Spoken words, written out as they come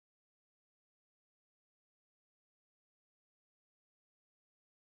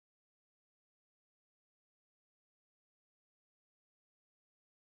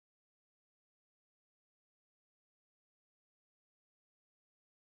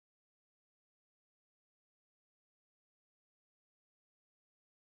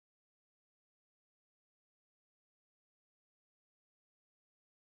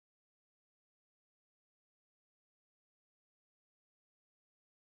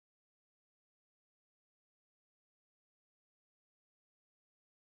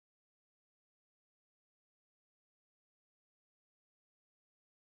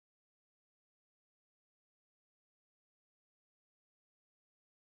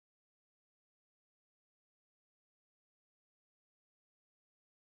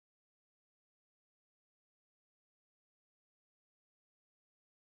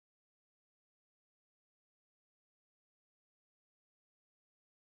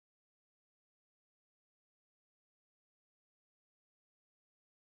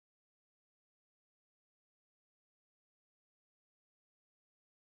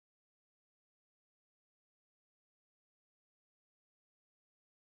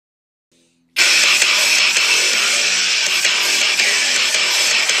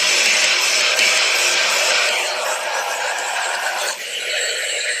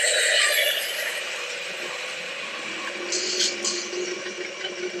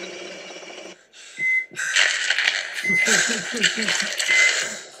Hey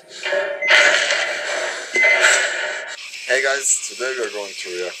guys, today we are going to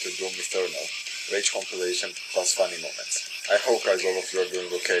react to Doom Eternal, Rage compilation plus funny moments. I hope guys all of you are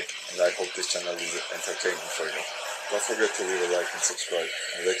doing okay, and I hope this channel is entertaining for you. Don't forget to leave a like and subscribe,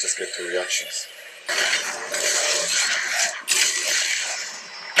 and let's just get to reactions.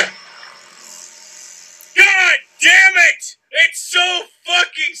 God damn it! It's so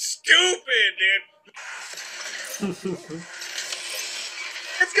fucking stupid, dude! It's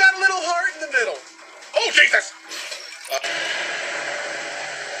got a little heart in the middle! Oh, Jesus!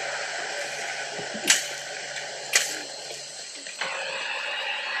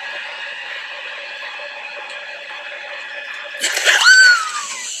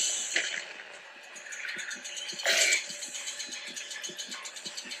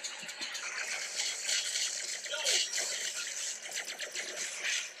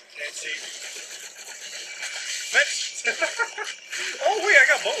 Can't see. Oh wait, I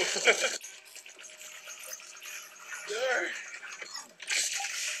got both. There.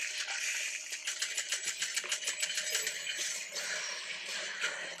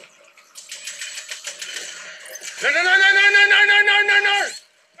 No!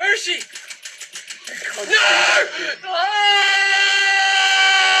 Where is she? No!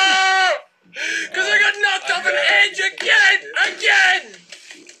 Because I got knocked off an edge again!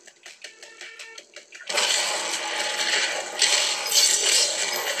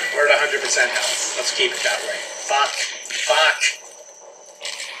 We're at 100% health. Let's keep it that way. Fuck.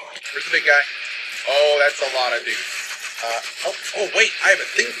 Where's the big guy? Oh, that's a lot of dudes. Oh wait, I have a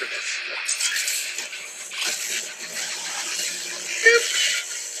thing for this.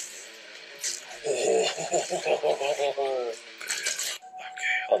 Oh.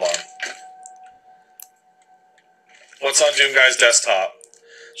 Okay, hold on. What's on Doom Guy's desktop?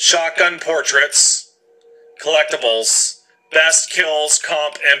 Shotgun portraits, collectibles, best kills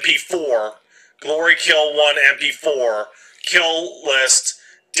comp MP4, glory kill 1 MP4, kill list,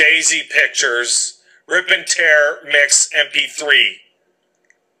 daisy pictures, rip and tear mix MP3.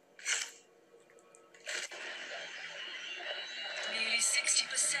 Nearly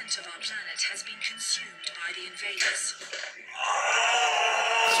 60% of our planet has been consumed by the invaders.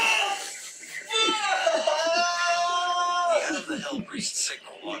 We have the Hellpriest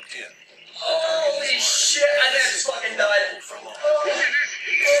signal locked in. Holy shit, I just fucking died. For long.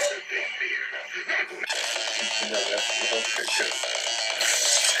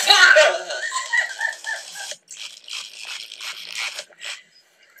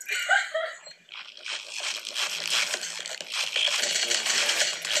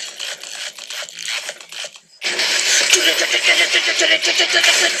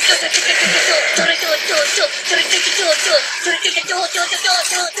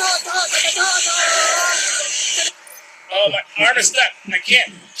 Oh, my arm is stuck. I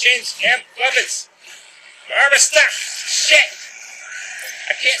can't change weapons. My arm is stuck. Shit.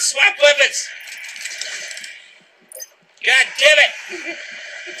 I can't swap weapons. God damn it.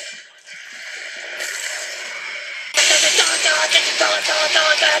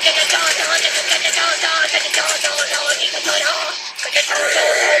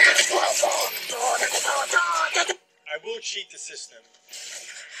 I will cheat the system.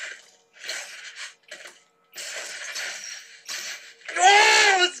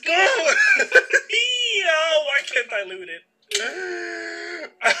 Oh, let's go! Oh, why can't I loot it?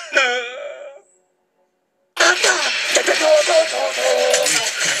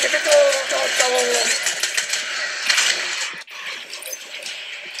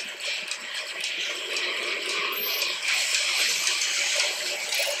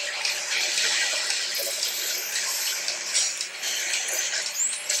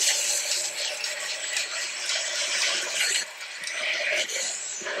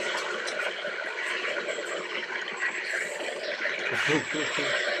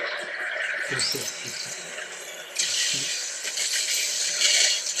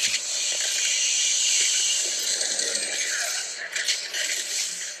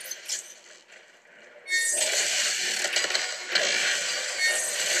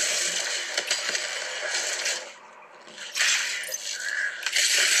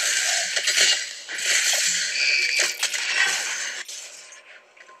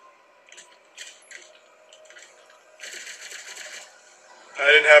 I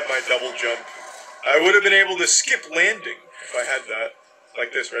didn't have my double jump. I would have been able to skip landing if I had that.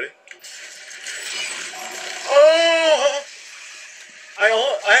 Like this, ready? Oh!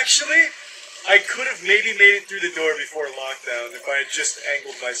 I could have maybe made it through the door before lockdown if I had just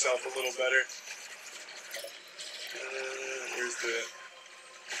angled myself a little better. Where's the...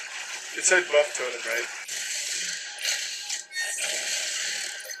 It said buff totem, right?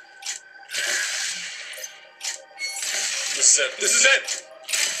 This is it. This is it!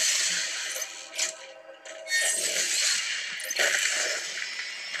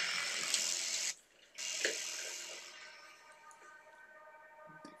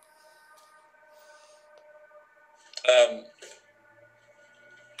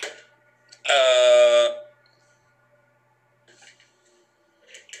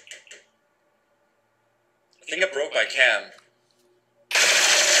 I think I broke my cam.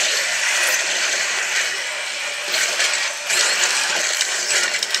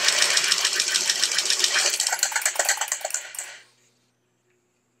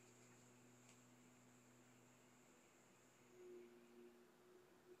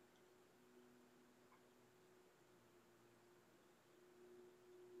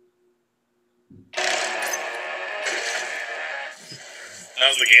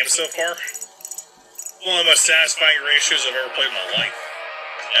 How's the game so far? One of the most satisfying ratios I've ever played in my life.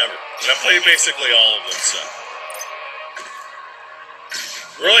 Ever. And I've played basically all of them, so.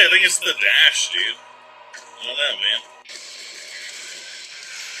 Really, I think it's the dash, dude. I don't know, man.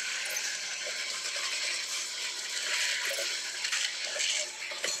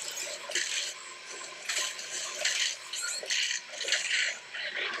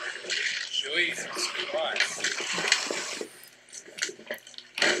 Jesus Christ.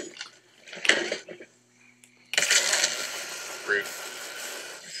 Rude.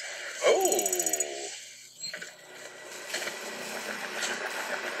 Oh!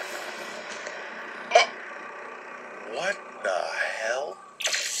 Oh! What the hell?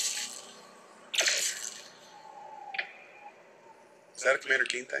 Is that a Commander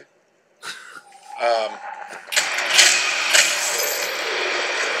Keen thing?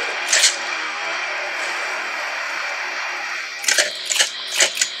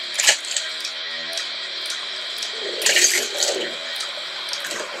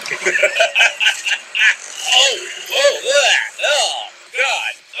 Oh,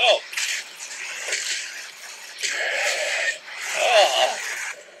 God, oh. Oh.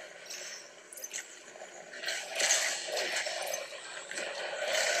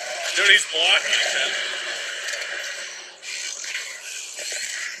 Dude, he's blocking, man.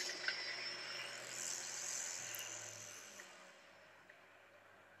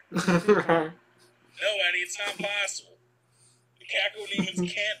 No, Eddie, it's not possible. The Cackle Demons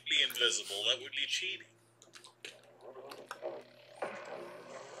can't be invisible. That would be cheating.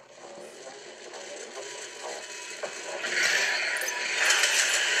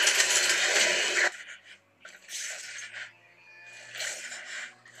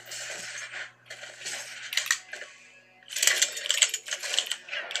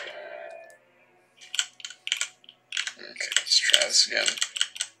 Okay, let's try this again.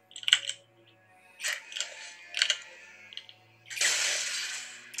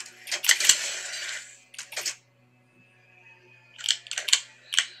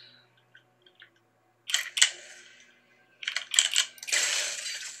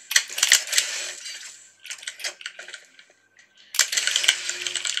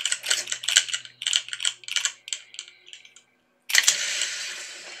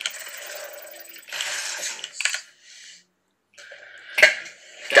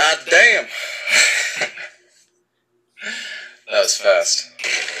 God damn! That was fast.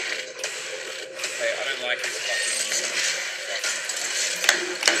 Hey, I didn't like his fucking music.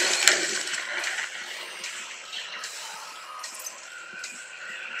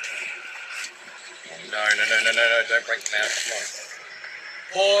 No, don't break the mouse, come on.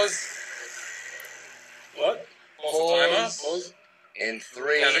 Pause. What? Pause the timer? Pause. In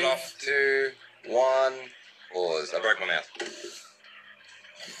 3, 2, 1, pause. I broke my mouth.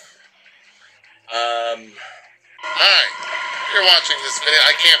 Hi, you're watching this video.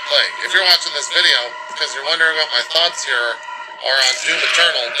 I can't play. If you're watching this video because you're wondering what my thoughts here are on Doom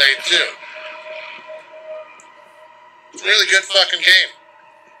Eternal Day 2. It's a really good fucking game.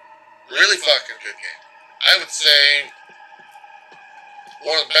 Really fucking good game. I would say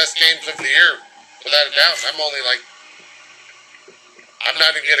one of the best games of the year, without a doubt. I'm not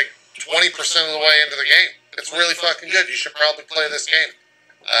even getting 20% of the way into the game. It's really fucking good. You should probably play this game.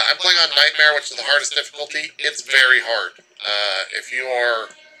 I'm playing on Nightmare, which is the hardest difficulty. It's very hard. If you are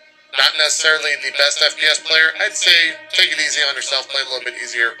not necessarily the best FPS player, I'd say take it easy on yourself, play it a little bit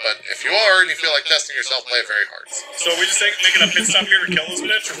easier. But if you are and you feel like testing yourself, play it very hard. So are we just making a pit stop here to kill this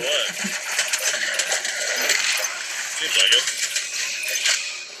bitch, or what? Seems like it.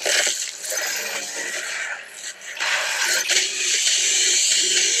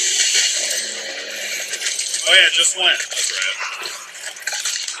 Oh yeah, it just went. That's right.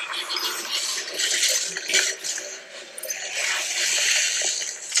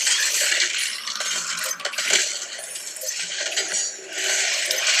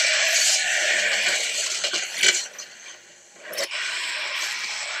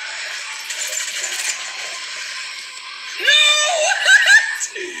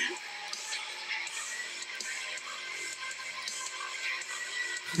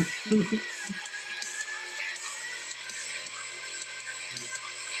 Как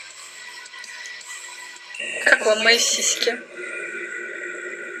вам мои сиськи?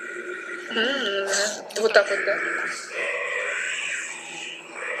 Вот так вот, да.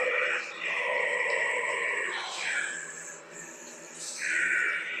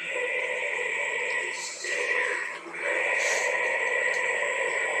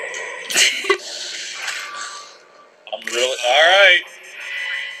 I'm really alright.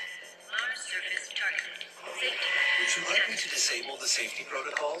 Large surface targeted. Safety. Would you like me to disable the safety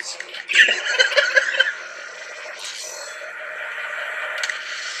protocols?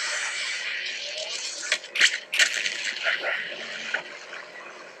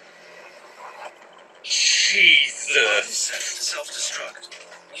 Jesus. Set to self-destruct.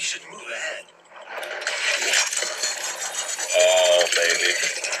 You should move ahead. Oh,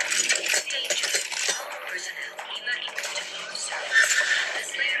 baby.